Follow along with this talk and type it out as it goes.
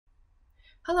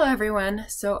Hello everyone,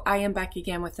 so I am back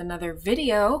again with another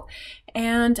video,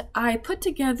 and I put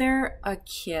together a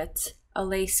kit, a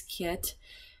lace kit,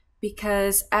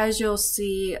 because as you'll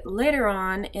see later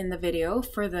on in the video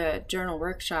for the journal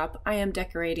workshop, I am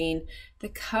decorating the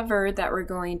cover that we're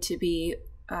going to be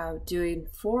doing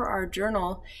for our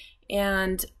journal.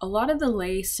 And a lot of the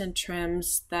lace and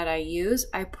trims that I use,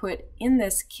 I put in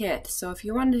this kit. So if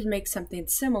you wanted to make something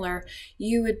similar,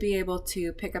 you would be able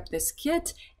to pick up this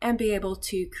kit and be able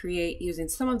to create using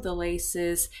some of the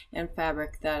laces and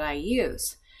fabric that I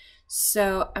use.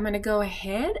 So I'm going to go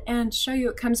ahead and show you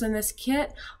what comes in this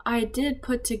kit. I did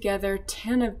put together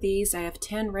 10 of these. I have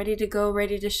 10 ready to go,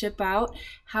 ready to ship out.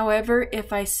 However,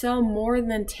 if I sell more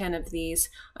than 10 of these,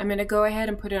 I'm going to go ahead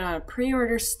and put it on a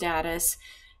pre-order status.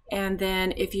 And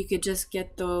then if you could just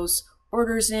get those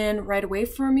orders in right away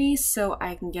for me so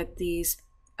I can get these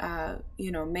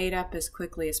made up as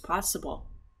quickly as possible.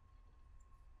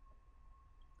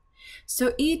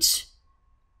 So each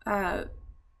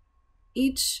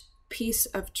piece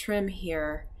of trim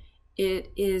here,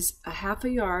 it is a half a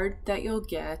yard that you'll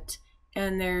get,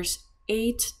 and there's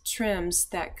 8 trims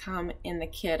that come in the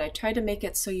kit. I try to make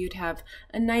it so you'd have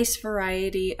a nice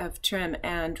variety of trim,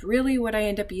 and really what I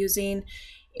end up using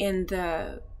in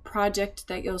the project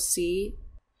that you'll see,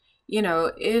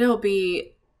 it'll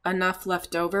be enough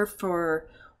left over for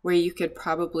where you could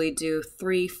probably do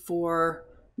 3, 4,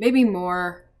 maybe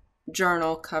more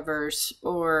journal covers,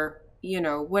 or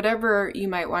whatever you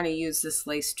might want to use this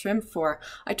lace trim for.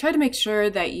 I try to make sure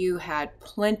that you had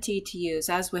plenty to use.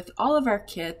 As with all of our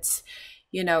kits,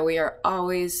 we are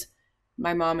always,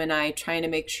 my mom and I, trying to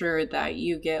make sure that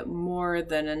you get more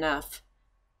than enough.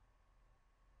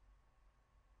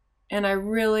 And I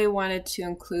really wanted to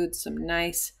include some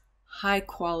nice high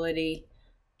quality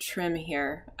trim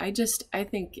here. I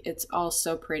think it's all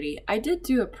so pretty. I did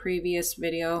do a previous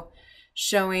video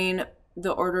showing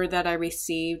the order that I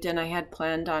received, and I had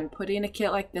planned on putting a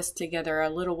kit like this together a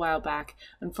little while back.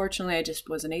 Unfortunately, I just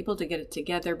wasn't able to get it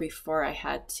together before I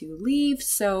had to leave.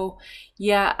 So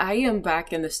yeah, I am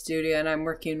back in the studio and I'm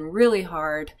working really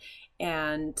hard,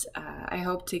 and I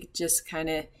hope to just kind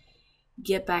of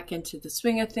get back into the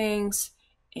swing of things.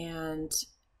 And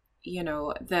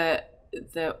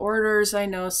the orders, I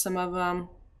know some of them,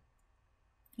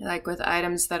 like with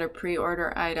items that are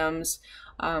pre-order items,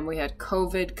 we had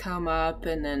COVID come up,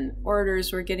 and then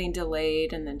orders were getting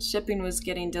delayed, and then shipping was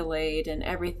getting delayed, and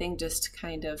everything just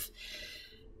kind of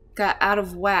got out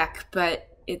of whack. But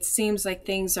it seems like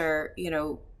things are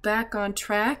back on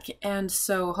track, and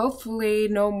so hopefully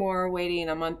no more waiting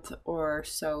a month or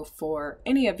so for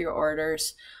any of your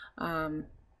orders.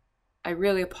 I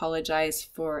really apologize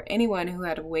for anyone who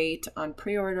had to wait on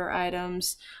pre-order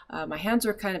items. My hands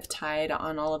were kind of tied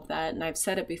on all of that, and I've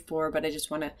said it before, but I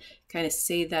just want to kind of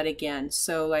say that again.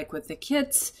 So like with the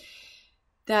kits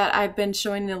that I've been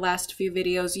showing in the last few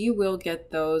videos, you will get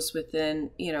those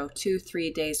within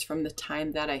 2-3 days from the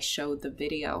time that I showed the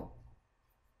video.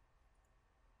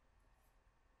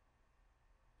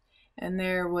 And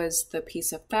there was the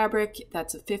piece of fabric.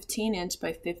 That's a 15-inch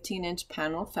by 15-inch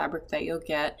panel fabric that you'll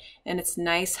get, and it's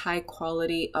nice high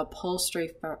quality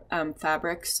upholstery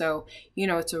fabric, so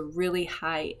it's a really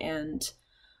high-end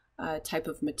type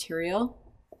of material.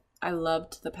 I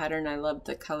loved the pattern, I loved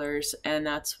the colors, and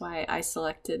that's why I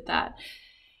selected that.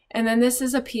 And then this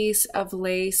is a piece of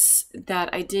lace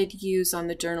that I did use on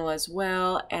the journal as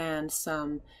well, and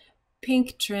some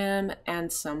pink trim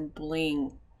and some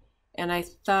bling. And I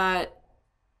thought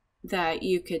that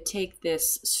you could take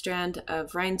this strand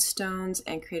of rhinestones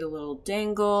and create a little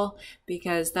dangle,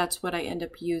 because that's what I end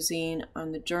up using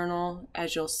on the journal,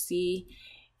 as you'll see.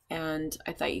 And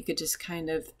I thought you could just kind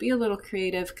of be a little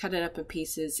creative, cut it up in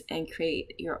pieces, and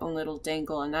create your own little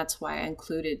dangle. And that's why I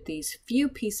included these few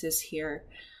pieces here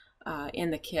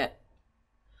in the kit.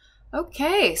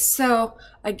 Okay, so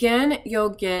again,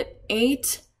 you'll get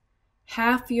 8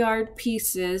 half-yard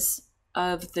pieces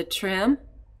of the trim.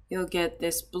 You'll get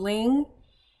this bling,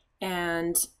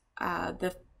 and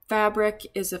the fabric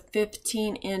is a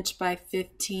 15-inch by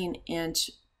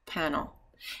 15-inch panel.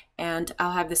 And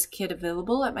I'll have this kit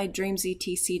available at my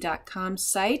dreamsetc.com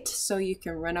site, so you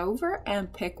can run over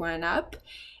and pick one up.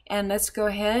 And let's go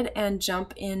ahead and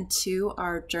jump into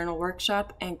our journal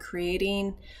workshop and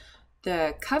creating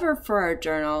the cover for our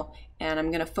journal. And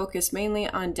I'm going to focus mainly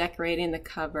on decorating the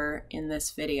cover in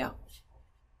this video.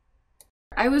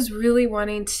 I was really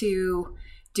wanting to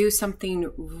do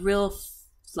something real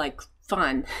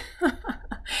fun.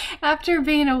 After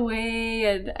being away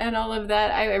and all of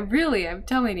that, I'm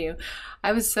telling you,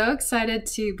 I was so excited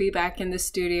to be back in the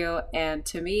studio. And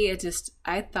to me,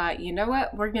 I thought, you know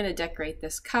what, we're going to decorate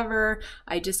this cover.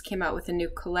 I just came out with a new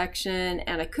collection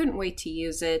and I couldn't wait to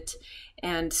use it.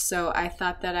 And so I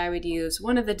thought that I would use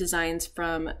one of the designs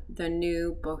from the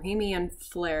new Bohemian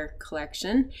Flair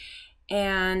collection.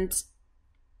 And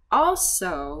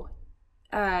also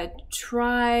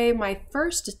try my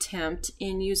first attempt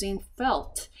in using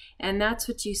felt. And that's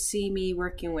what you see me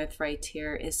working with right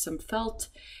here, is some felt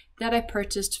that I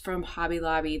purchased from Hobby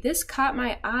Lobby. This caught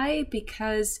my eye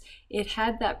because it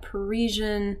had that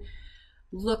Parisian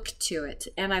look to it,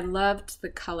 and I loved the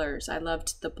colors. I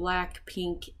loved the black,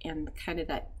 pink, and kind of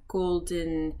that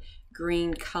golden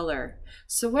green color.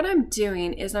 So what I'm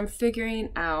doing is I'm figuring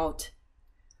out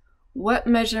what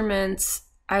measurements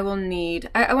I will need.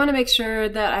 I want to make sure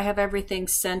that I have everything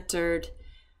centered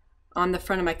on the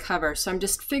front of my cover. So I'm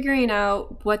just figuring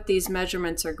out what these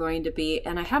measurements are going to be,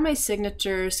 and I have my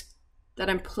signatures that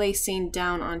I'm placing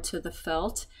down onto the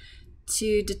felt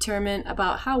to determine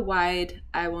about how wide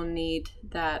I will need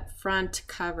that front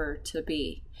cover to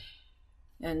be.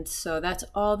 And so that's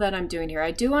all that I'm doing here.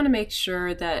 I do want to make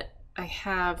sure that I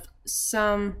have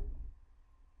some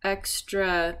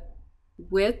extra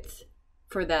width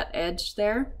for that edge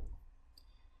there.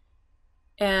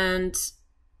 And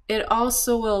it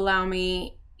also will allow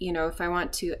me, you know, if I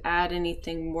want to add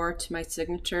anything more to my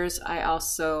signatures, I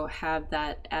also have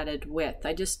that added width.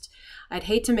 I'd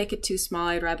hate to make it too small.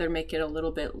 I'd rather make it a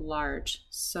little bit large.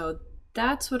 So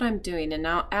that's what I'm doing. And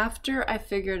now after I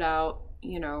figured out,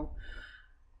 you know,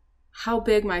 how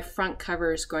big my front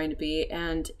cover is going to be,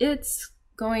 and it's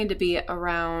going to be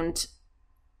around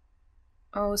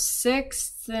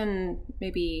 6 and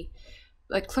maybe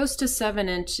like close to 7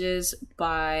 inches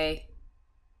by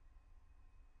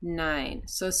 9.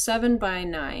 So 7 by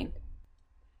 9.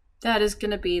 That is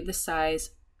going to be the size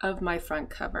of my front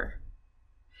cover.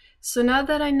 So now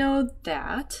that I know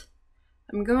that,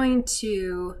 I'm going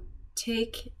to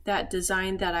take that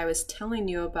design that I was telling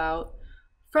you about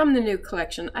from the new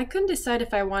collection. I couldn't decide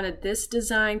if I wanted this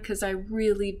design because I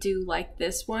really do like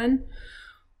this one,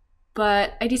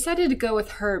 but I decided to go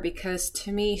with her because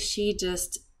to me she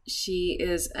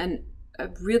is a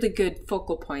really good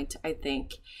focal point, I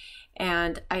think.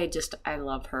 And I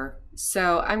love her.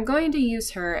 So I'm going to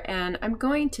use her, and I'm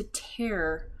going to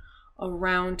tear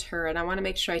around her, and I want to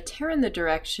make sure I tear in the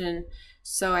direction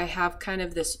so I have kind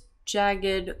of this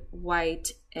jagged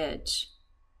white edge.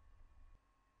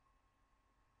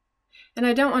 And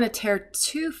I don't want to tear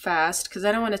too fast because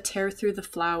I don't want to tear through the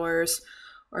flowers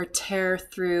or tear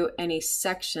through any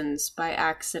sections by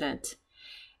accident.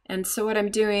 And so what I'm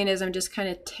doing is I'm just kind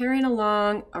of tearing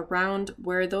along around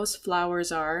where those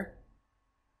flowers are.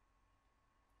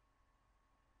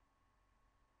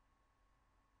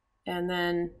 And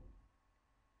then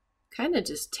kind of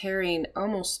just tearing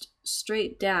almost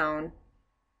straight down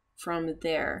from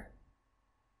there.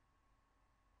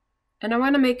 And I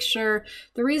want to make sure,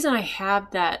 the reason I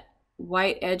have that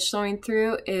white edge showing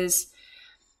through is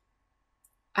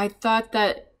I thought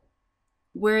that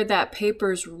where that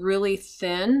paper is really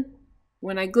thin,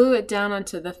 when I glue it down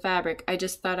onto the fabric, I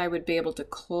just thought I would be able to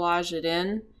collage it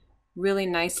in really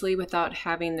nicely without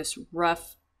having this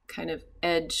rough kind of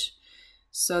edge.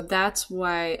 So that's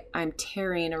why I'm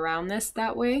tearing around this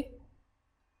that way,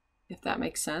 if that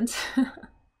makes sense.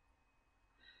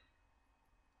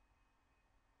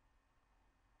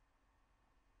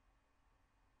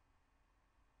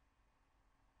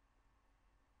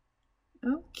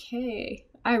 Okay,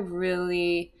 I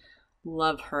really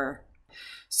love her.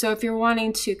 So if you're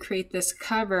wanting to create this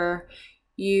cover,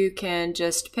 you can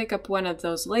just pick up one of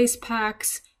those lace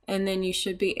packs, and then you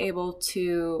should be able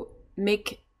to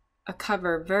make a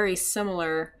cover very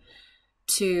similar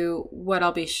to what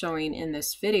I'll be showing in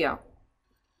this video.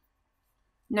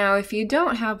 Now, if you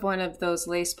don't have one of those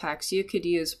lace packs, you could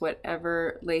use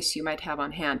whatever lace you might have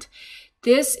on hand.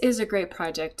 This is a great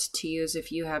project to use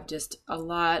if you have just a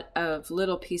lot of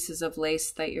little pieces of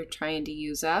lace that you're trying to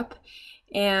use up.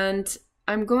 And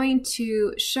I'm going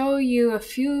to show you a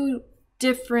few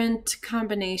different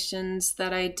combinations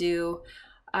that I do.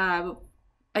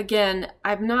 Again,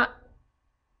 I've not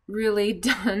really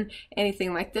done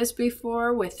anything like this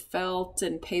before with felt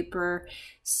and paper,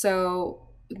 so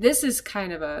this is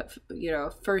kind of a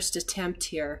first attempt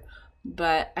here,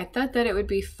 but I thought that it would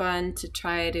be fun to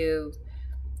try to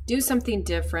do something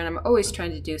different. I'm always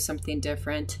trying to do something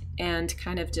different and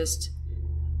kind of just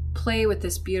play with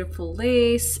this beautiful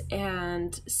lace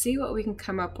and see what we can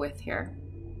come up with here.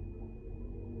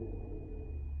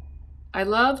 I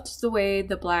loved the way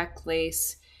the black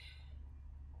lace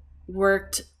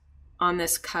worked on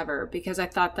this cover because I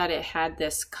thought that it had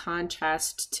this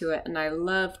contrast to it, and I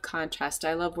love contrast.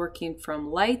 I love working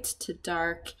from light to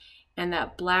dark, and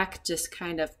that black just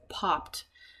kind of popped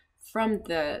from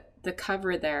the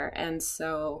cover there, and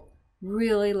so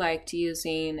really liked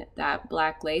using that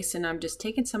black lace. And I'm just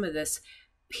taking some of this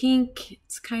pink,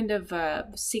 it's kind of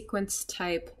a sequence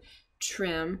type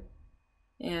trim,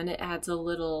 and it adds a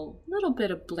little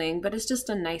bit of bling, but it's just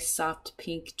a nice soft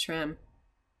pink trim.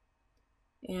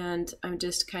 And I'm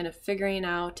just kind of figuring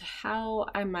out how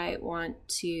I might want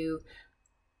to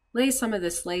lay some of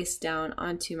this lace down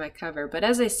onto my cover. But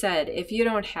as I said, if you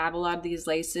don't have a lot of these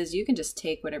laces, you can just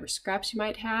take whatever scraps you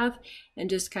might have and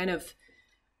just kind of,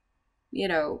 you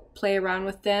know, play around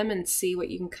with them and see what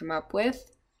you can come up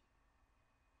with.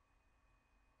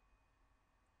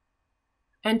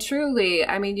 And truly,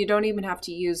 I mean, you don't even have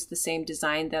to use the same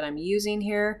design that I'm using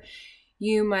here.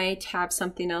 You might have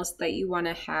something else that you want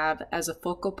to have as a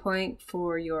focal point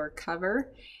for your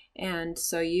cover. And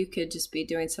so you could just be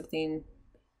doing something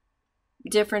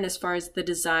different as far as the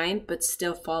design, but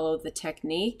still follow the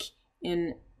technique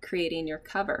in creating your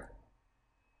cover.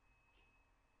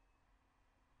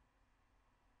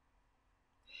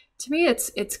 To me,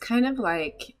 it's kind of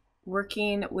like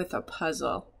working with a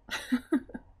puzzle.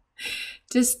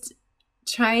 Just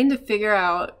trying to figure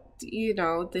out, you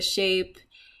know, the shape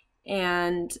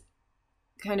and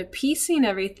kind of piecing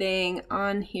everything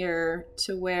on here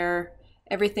to where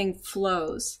everything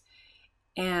flows.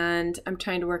 And I'm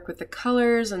trying to work with the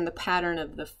colors and the pattern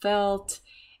of the felt.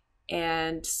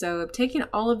 And so I'm taking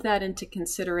all of that into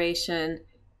consideration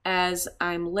as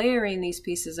I'm layering these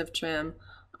pieces of trim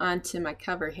onto my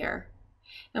cover here.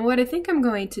 And what I think I'm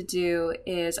going to do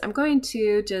is I'm going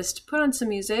to just put on some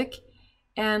music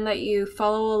and let you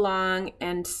follow along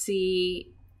and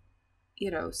see,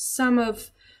 you know, some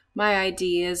of my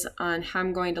ideas on how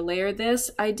I'm going to layer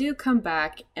this. I do come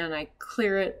back and I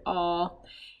clear it all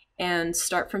and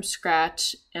start from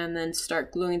scratch and then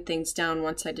start gluing things down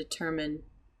once I determine,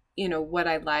 you know, what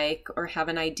I like or have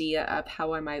an idea of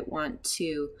how I might want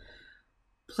to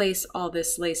place all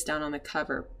this lace down on the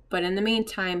cover. But in the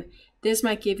meantime, this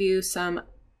might give you some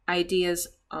ideas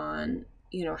on,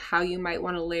 you know, how you might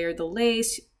want to layer the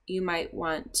lace. You might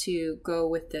want to go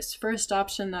with this first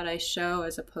option that I show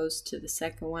as opposed to the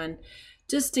second one,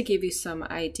 just to give you some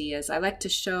ideas. I like to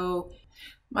show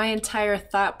my entire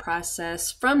thought process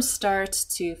from start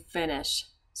to finish,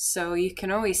 so you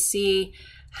can always see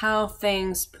how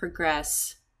things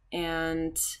progress.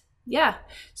 And yeah,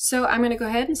 so I'm going to go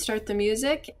ahead and start the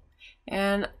music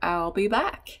and I'll be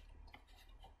back.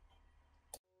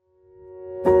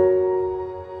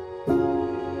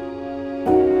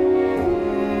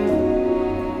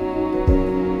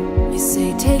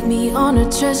 Say, take me on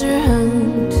a treasure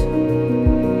hunt.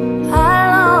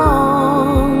 I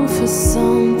long for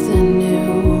something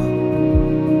new.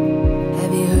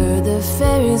 Have you heard the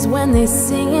fairies when they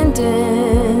sing and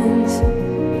dance?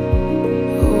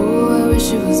 Oh, I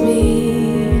wish it was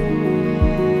me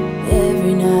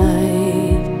every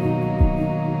night.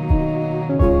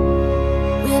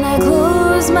 When I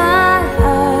close my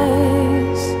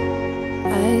eyes,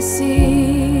 I see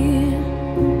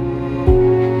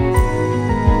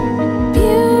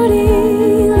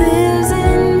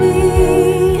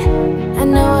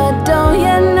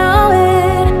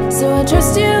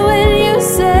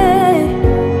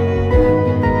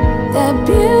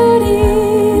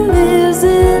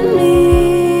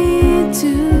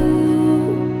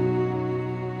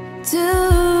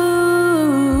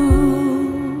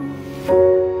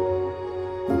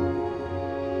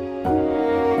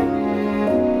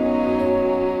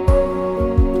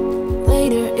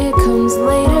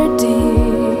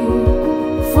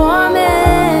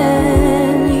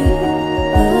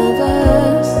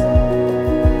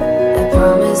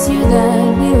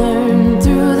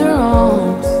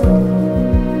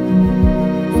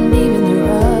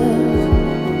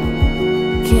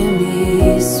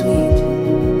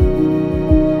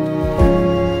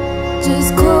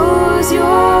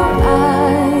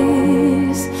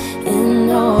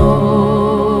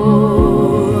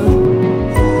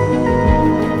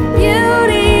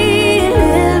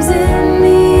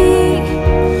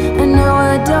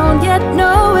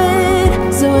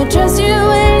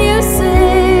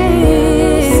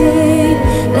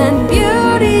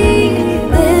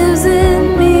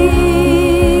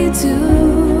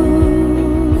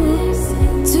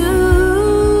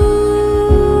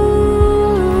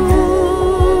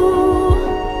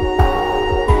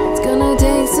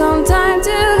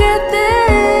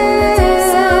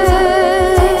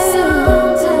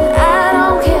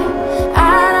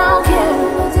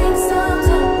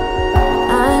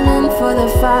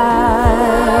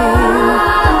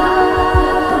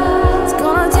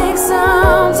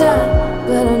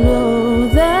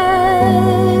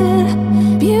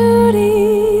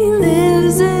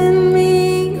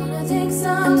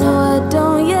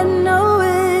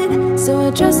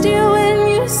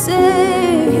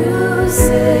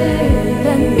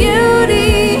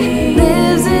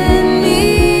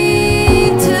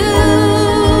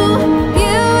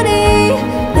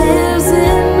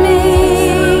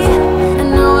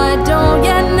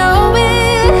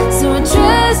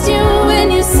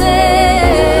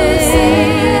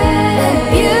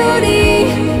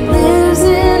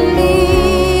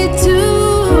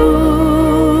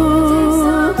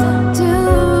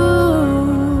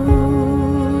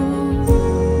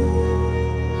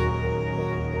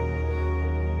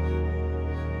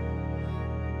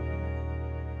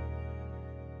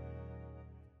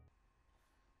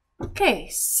Okay,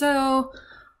 so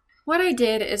what I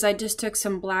did is I just took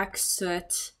some black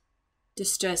soot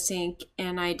distress ink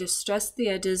and I distressed the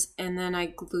edges, and then I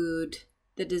glued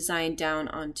the design down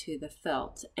onto the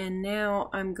felt. And now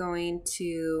I'm going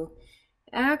to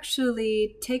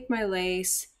actually take my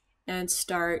lace and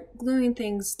start gluing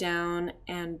things down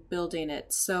and building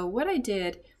it. So what I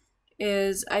did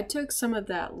is I took some of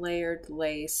that layered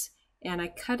lace and I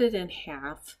cut it in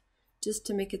half just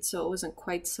to make it so it wasn't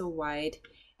quite so wide.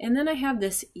 And then I have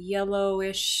this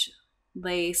yellowish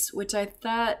lace, which I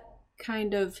thought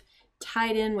kind of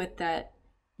tied in with that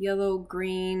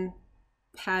yellow-green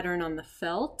pattern on the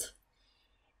felt.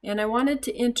 And I wanted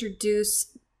to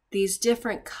introduce these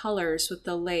different colors with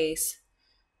the lace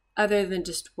other than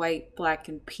just white, black,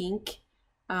 and pink.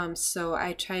 So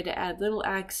I tried to add little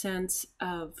accents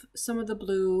of some of the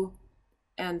blue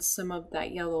and some of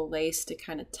that yellow lace to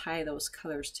kind of tie those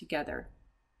colors together.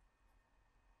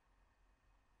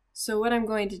 So what I'm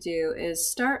going to do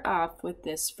is start off with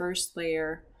this first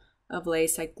layer of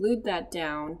lace. I glued that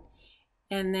down,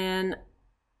 and then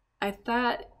I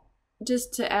thought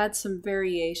just to add some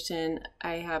variation,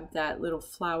 I have that little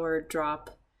flower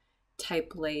drop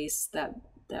type lace, that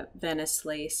Venice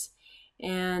lace,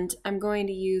 and I'm going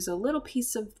to use a little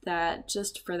piece of that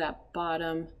just for that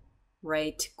bottom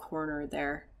right corner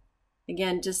there.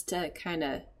 Again, just to kind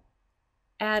of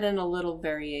add in a little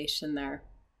variation there.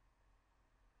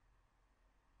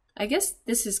 I guess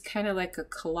this is kind of like a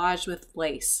collage with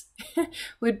lace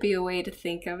would be a way to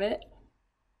think of it.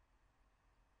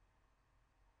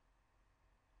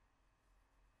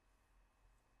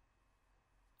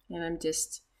 And I'm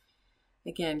just,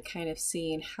 again, kind of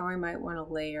seeing how I might want to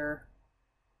layer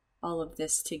all of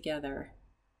this together.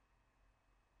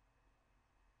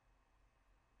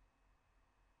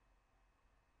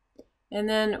 And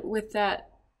then with that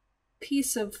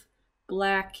piece of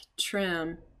black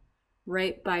trim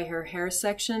right by her hair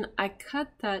section, I cut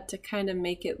that to kind of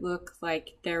make it look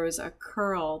like there was a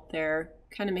curl there,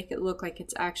 kind of make it look like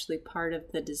it's actually part of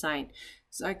the design.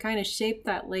 So I kind of shaped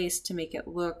that lace to make it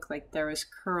look like there was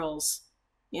curls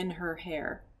in her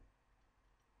hair.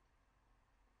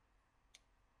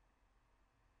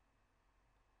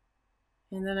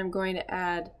 And then I'm going to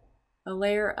add a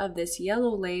layer of this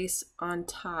yellow lace on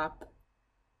top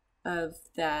of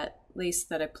that lace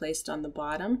that I placed on the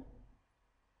bottom.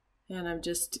 And I'm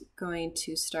just going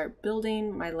to start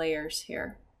building my layers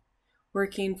here,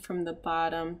 working from the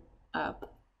bottom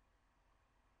up.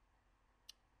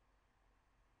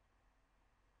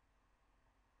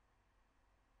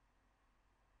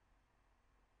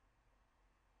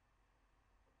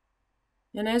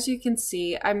 And as you can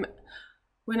see,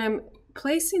 when I'm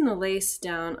placing the lace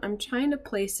down, I'm trying to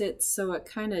place it so it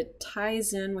kind of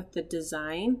ties in with the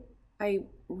design. I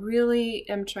really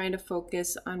am trying to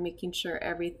focus on making sure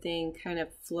everything kind of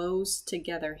flows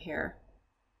together here.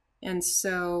 And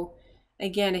so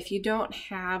again, if you don't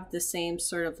have the same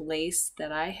sort of lace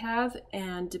that I have,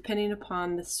 and depending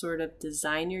upon the sort of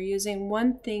design you're using,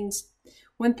 one thing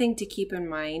to keep in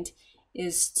mind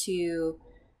is to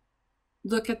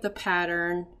look at the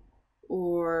pattern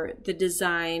or the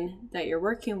design that you're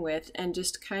working with and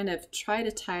just kind of try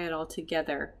to tie it all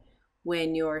together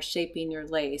when you're shaping your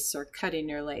lace or cutting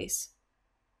your lace.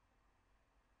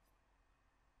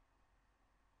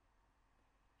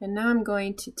 And now I'm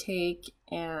going to take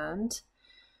and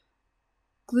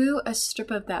glue a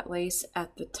strip of that lace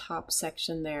at the top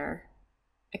section there.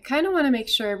 I kind of want to make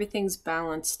sure everything's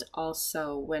balanced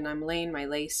also when I'm laying my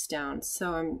lace down.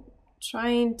 So I'm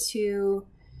trying to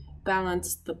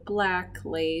balance the black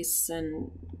lace and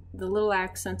the little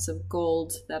accents of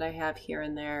gold that I have here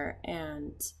and there,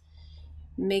 and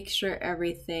make sure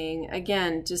everything,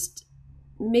 again, just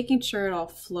making sure it all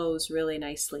flows really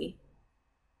nicely.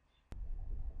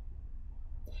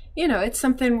 You know, it's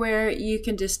something where you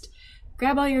can just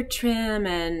grab all your trim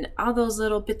and all those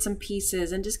little bits and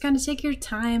pieces and just kind of take your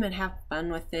time and have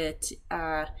fun with it.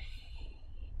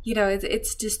 You know,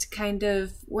 it's just kind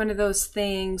of one of those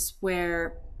things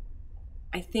where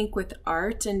I think with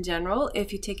art in general,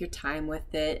 if you take your time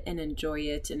with it and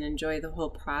enjoy the whole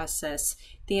process,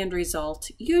 the end result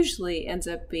usually ends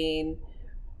up being,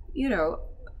 you know,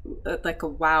 like a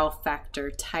wow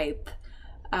factor type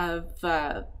of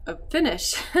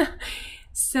finish.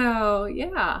 So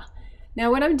yeah.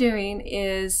 Now what I'm doing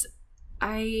is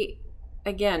I'm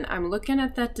looking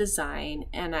at that design,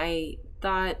 and I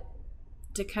thought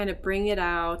to kind of bring it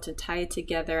out and tie it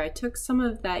together, I took some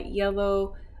of that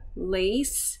yellow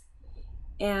lace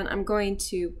and I'm going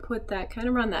to put that kind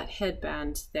of around that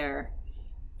headband there.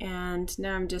 And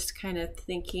now I'm just kind of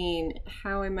thinking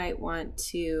how I might want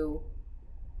to,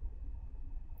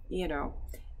 you know,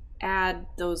 add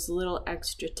those little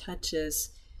extra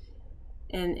touches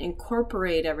and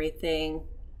incorporate everything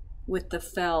with the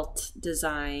felt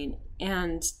design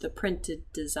and the printed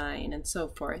design and so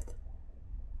forth.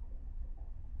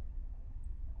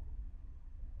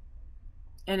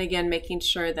 And again, making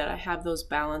sure that I have those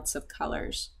balance of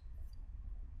colors.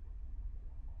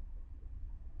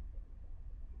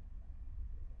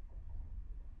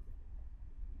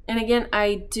 And again,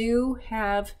 I do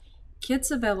have kits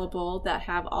available that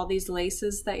have all these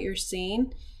laces that you're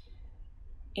seeing.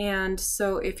 And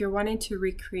so if you're wanting to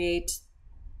recreate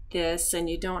this and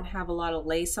you don't have a lot of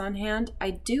lace on hand,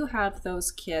 I do have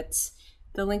those kits.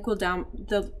 The link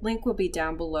will be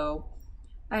down below.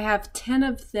 I have 10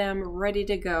 of them ready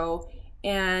to go,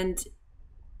 and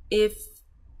if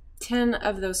 10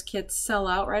 of those kits sell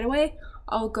out right away,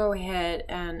 I'll go ahead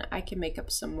and I can make up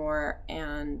some more,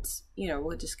 and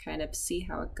we'll just kind of see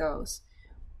how it goes.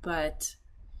 But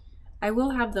I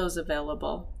will have those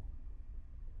available.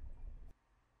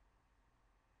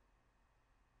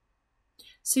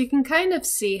 So you can kind of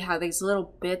see how these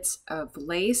little bits of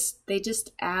lace, they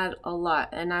just add a lot,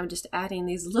 and I'm just adding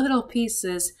these little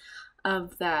pieces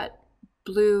of that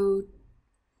blue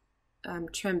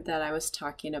trim that I was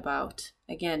talking about.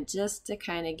 Again, just to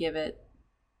kind of give it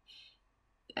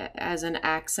as an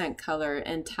accent color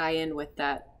and tie in with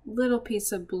that little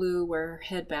piece of blue where her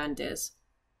headband is.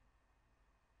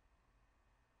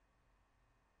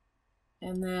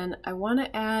 And then I want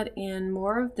to add in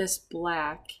more of this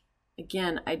black.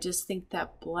 Again, I just think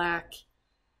that black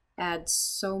adds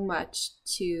so much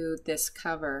to this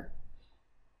cover.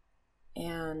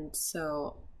 And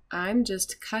so I'm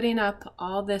just cutting up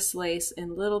all this lace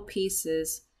in little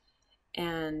pieces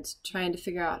and trying to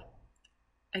figure out,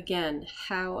 again,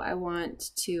 how I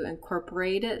want to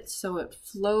incorporate it so it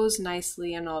flows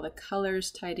nicely and all the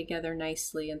colors tie together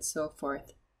nicely and so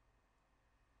forth.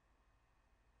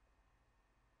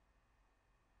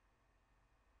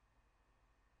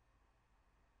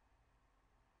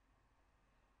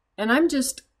 And I'm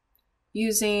just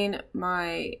using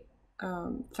my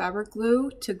fabric glue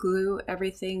to glue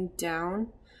everything down,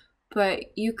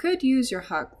 but you could use your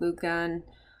hot glue gun.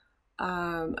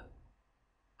 I'm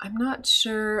not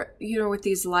sure, with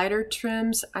these lighter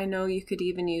trims, I know you could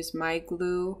even use my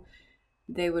glue.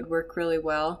 They would work really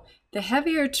well. The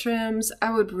heavier trims,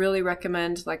 I would really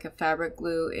recommend like a fabric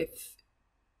glue if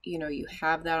you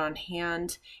have that on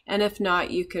hand, and if not,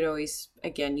 you could always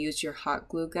again use your hot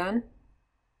glue gun.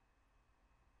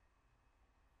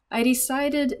 I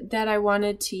decided that I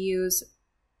wanted to use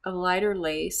a lighter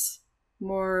lace,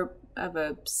 more of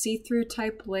a see-through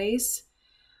type lace,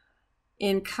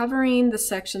 in covering the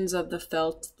sections of the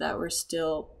felt that were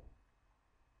still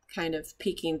kind of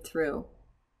peeking through,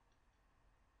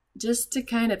 just to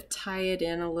kind of tie it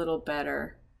in a little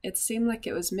better. It seemed like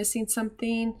it was missing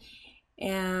something,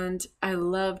 and I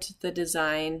loved the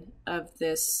design of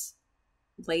this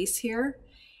lace here.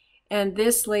 And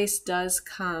this lace does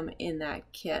come in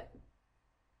that kit.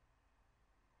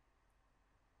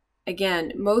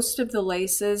 Again, most of the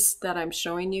laces that I'm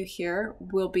showing you here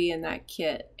will be in that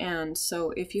kit. And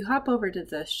so if you hop over to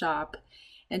the shop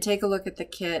and take a look at the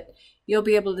kit, you'll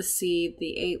be able to see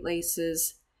the 8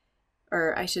 laces,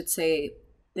 or I should say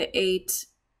the 8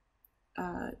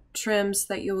 trims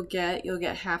that you'll get. You'll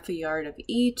get half a yard of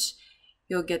each.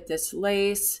 You'll get this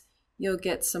lace. You'll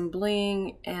get some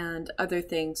bling and other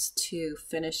things to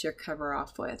finish your cover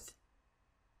off with.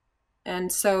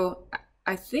 And so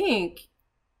I think,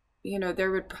 there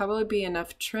would probably be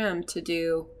enough trim to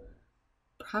do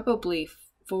probably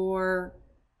 4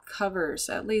 covers,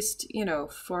 at least,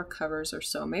 4 covers or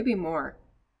so, maybe more.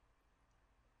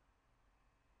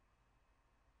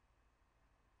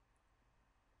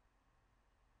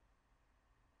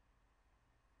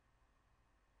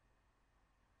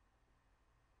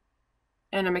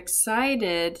 And I'm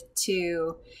excited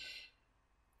to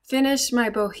finish my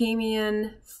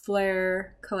Bohemian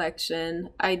Flair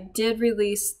collection. I did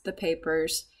release the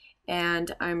papers,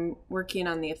 and I'm working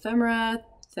on the ephemera,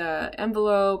 the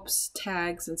envelopes,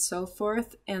 tags, and so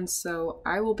forth. And so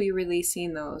I will be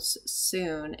releasing those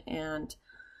soon. And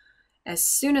as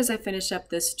soon as I finish up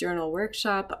this journal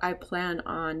workshop, I plan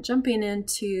on jumping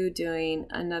into doing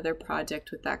another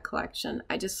project with that collection.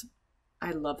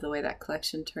 I love the way that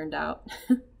collection turned out.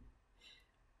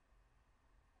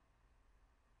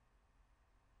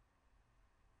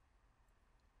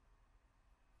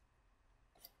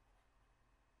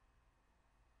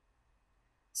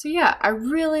 So yeah, I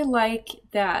really like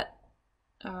that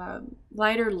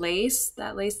lighter lace,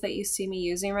 that lace that you see me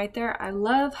using right there. I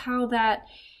love how that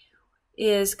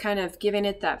is kind of giving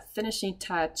it that finishing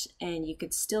touch, and you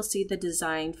could still see the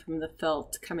design from the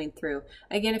felt coming through.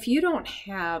 Again, if you don't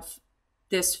have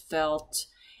this felt,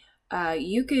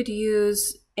 you could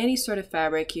use any sort of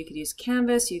fabric. You could use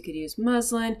canvas, you could use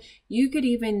muslin, you could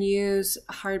even use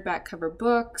hardback cover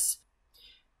books.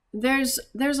 There's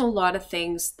a lot of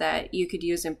things that you could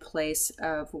use in place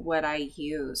of what I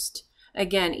used.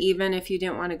 Again, even if you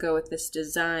didn't want to go with this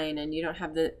design and you don't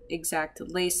have the exact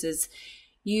laces,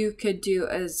 you could do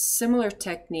a similar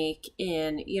technique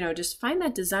in, just find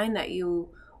that design that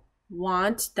you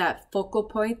want, that focal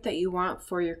point that you want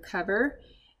for your cover,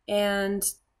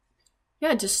 and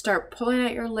yeah, just start pulling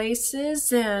out your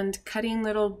laces and cutting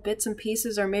little bits and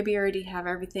pieces, or maybe you already have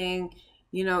everything,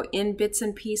 in bits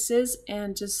and pieces,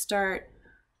 and just start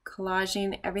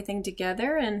collaging everything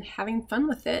together and having fun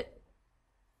with it.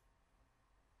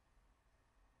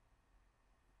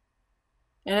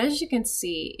 And as you can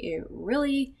see, it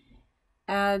really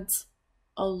adds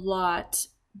a lot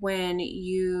when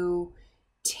you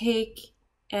take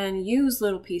and use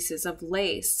little pieces of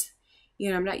lace.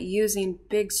 I'm not using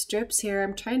big strips here.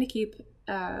 I'm trying to keep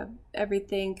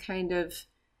everything kind of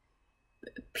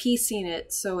piecing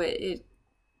it so it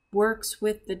works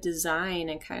with the design,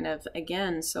 and kind of,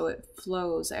 again, so it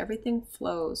flows. Everything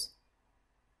flows.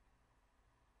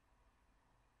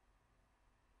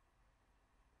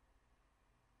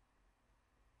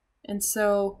 And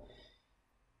so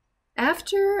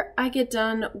after I get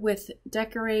done with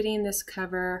decorating this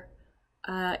cover,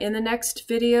 in the next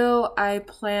video, I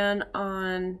plan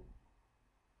on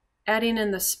adding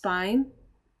in the spine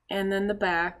and then the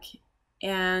back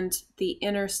and the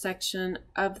inner section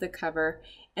of the cover.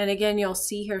 And again, you'll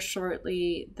see here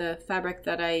shortly the fabric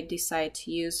that I decide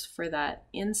to use for that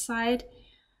inside.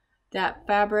 That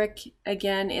fabric,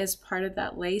 again, is part of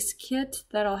that lace kit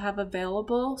that I'll have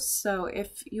available. So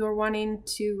if you're wanting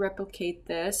to replicate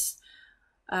this,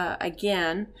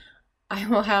 again, I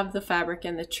will have the fabric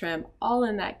and the trim all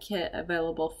in that kit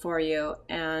available for you.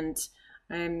 And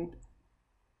I'm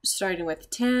starting with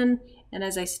 10. And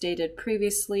as I stated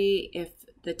previously, if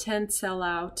the 10 sell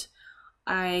out,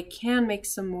 I can make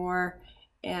some more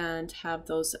and have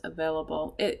those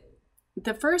available.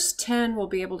 The first 10 will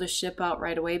be able to ship out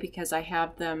right away because I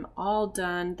have them all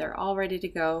done. They're all ready to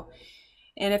go.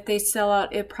 And if they sell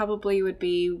out, it probably would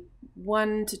be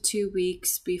 1 to 2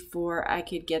 weeks before I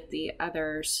could get the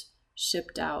others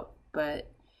shipped out.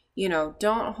 But,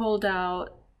 don't hold out,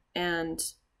 and,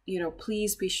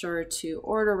 please be sure to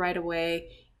order right away,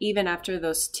 even after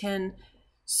those 10,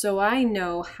 so I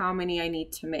know how many I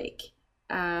need to make.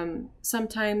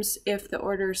 Sometimes if the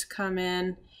orders come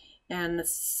in, and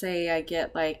say I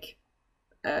get like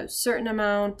a certain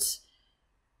amount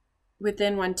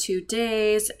within 1-2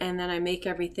 days, and then I make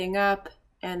everything up,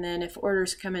 and then if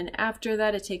orders come in after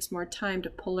that, it takes more time to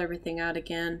pull everything out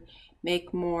again,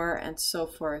 make more, and so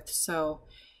forth. So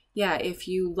yeah, if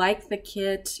you like the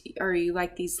kit or you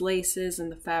like these laces and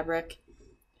the fabric,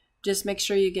 just make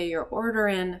sure you get your order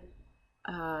in,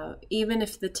 even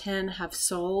if the 10 have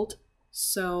sold,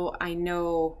 so I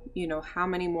know, how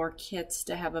many more kits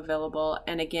to have available.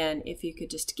 And again, if you could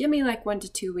just give me like 1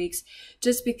 to 2 weeks,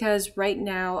 just because right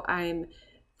now I'm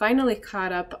finally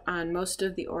caught up on most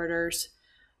of the orders.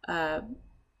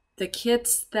 The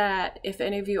kits that, if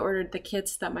any of you ordered the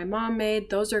kits that my mom made,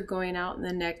 those are going out in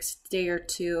the next day or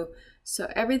two. So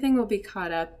everything will be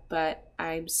caught up, but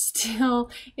I'm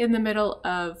still in the middle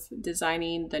of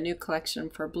designing the new collection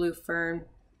for Blue Fern,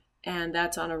 and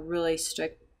that's on a really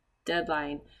strict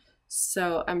deadline.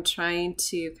 So I'm trying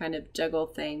to kind of juggle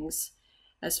things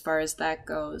as far as that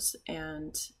goes.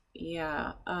 And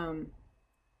yeah,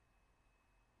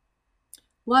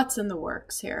 lots in the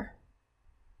works here.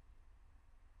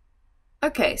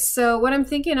 Okay, so what I'm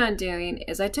thinking on doing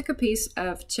is I took a piece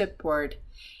of chipboard,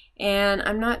 and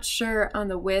I'm not sure on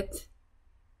the width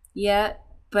yet,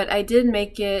 but I did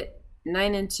make it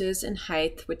 9 inches in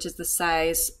height, which is the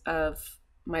size of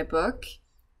my book.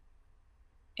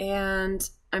 And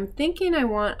I'm thinking I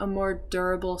want a more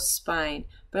durable spine,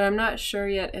 but I'm not sure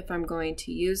yet if I'm going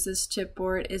to use this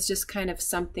chipboard. It's just kind of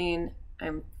something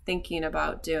I'm thinking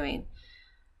about doing.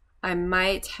 I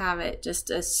might have it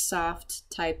just a soft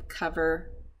type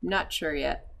cover, not sure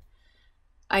yet.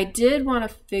 I did want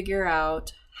to figure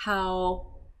out how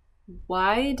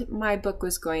wide my book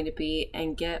was going to be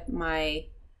and get my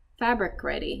fabric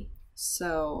ready.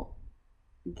 So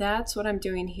that's what I'm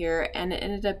doing here, and it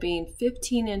ended up being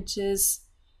 15 inches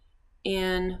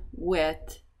in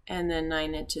width and then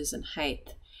 9 inches in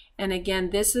height. And again,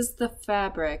 this is the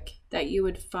fabric that you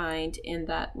would find in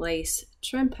that lace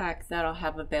trim pack that I'll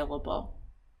have available.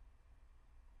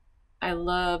 I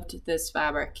loved this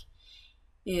fabric.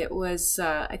 It was,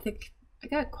 I think I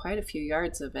got quite a few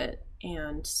yards of it.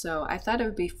 And so I thought it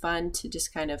would be fun to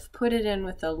just kind of put it in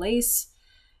with a lace,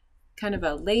 kind of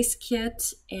a lace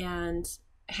kit, and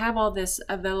have all this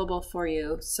available for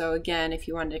you. So again, if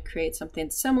you wanted to create something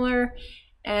similar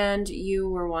and you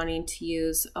were wanting to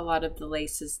use a lot of the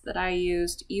laces that I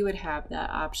used, you would have that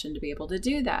option to be able to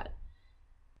do that.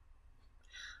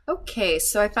 Okay,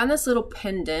 so I found this little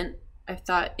pendant. I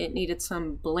thought it needed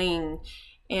some bling,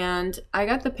 and I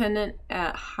got the pendant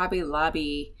at Hobby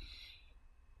Lobby,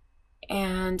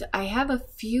 and I have a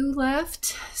few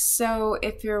left. So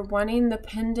if you're wanting the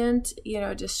pendant,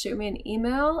 just shoot me an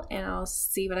email and I'll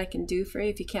see what I can do for you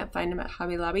if you can't find them at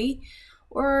Hobby Lobby.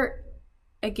 Or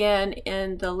again,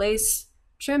 in the lace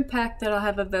trim pack that I'll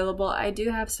have available, I do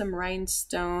have some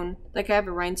rhinestone, like I have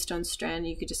a rhinestone strand.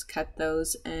 You could just cut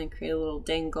those and create a little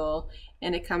dangle,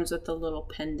 and it comes with a little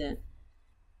pendant.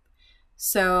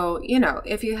 So,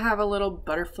 if you have a little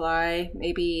butterfly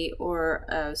maybe, or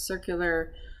a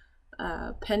circular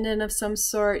pendant of some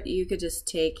sort, you could just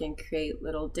take and create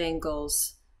little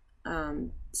dangles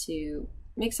to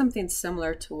make something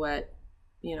similar to what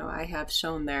I have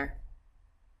shown there.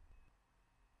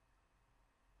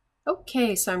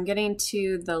 Okay, so I'm getting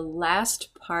to the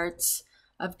last parts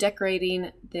of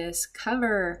decorating this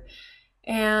cover,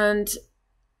 and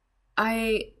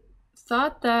I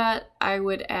thought that I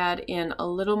would add in a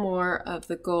little more of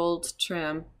the gold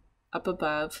trim up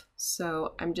above.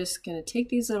 So I'm just going to take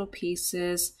these little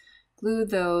pieces, glue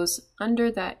those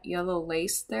under that yellow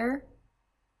lace there,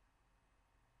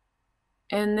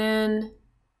 and then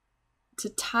to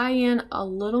tie in a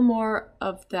little more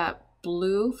of that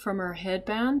blue from her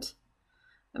headband,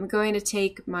 I'm going to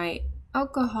take my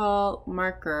alcohol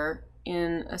marker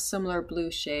in a similar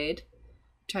blue shade,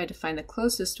 try to find the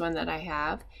closest one that I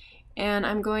have, and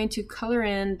I'm going to color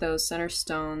in those center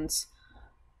stones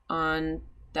on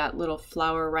that little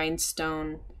flower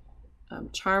rhinestone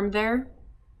charm there,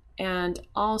 and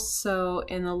also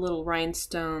in the little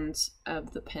rhinestones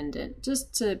of the pendant,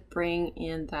 just to bring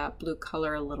in that blue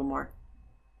color a little more.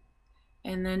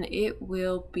 And then it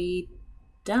will be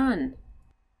done.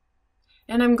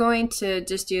 And I'm going to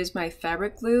just use my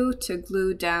fabric glue to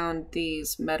glue down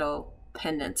these metal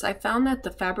pendants. I found that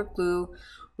the fabric glue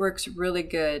works really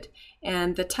good,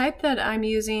 and the type that I'm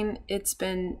using, it's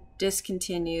been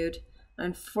discontinued,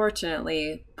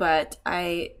 unfortunately, but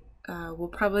I will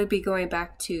probably be going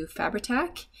back to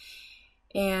Fabri-Tac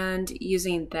and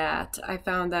using that. I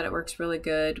found that it works really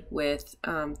good with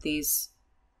these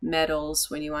metals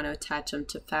when you want to attach them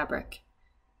to fabric.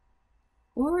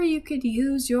 Or you could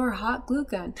use your hot glue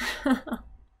gun.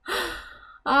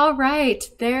 All right,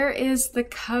 there is the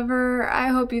cover. I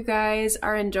hope you guys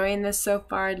are enjoying this so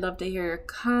far. I'd love to hear your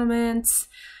comments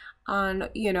on,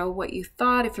 what you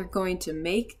thought. If you're going to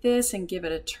make this and give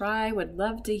it a try, would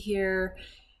love to hear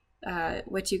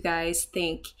what you guys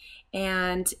think.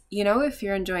 And, if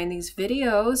you're enjoying these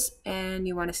videos and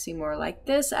you want to see more like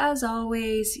this, as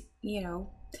always,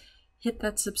 hit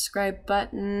that subscribe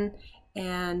button.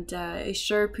 And I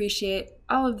sure appreciate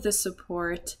all of the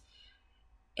support.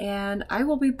 And I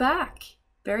will be back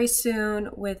very soon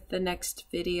with the next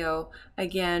video,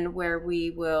 again, where we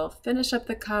will finish up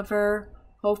the cover,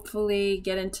 hopefully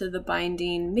get into the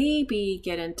binding, maybe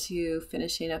get into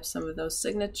finishing up some of those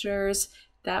signatures.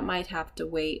 That might have to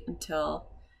wait until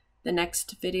the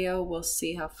next video. We'll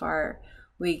see how far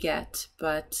we get.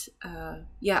 But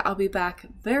yeah, I'll be back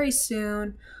very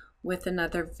soon with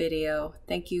another video.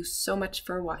 Thank you so much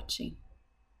for watching.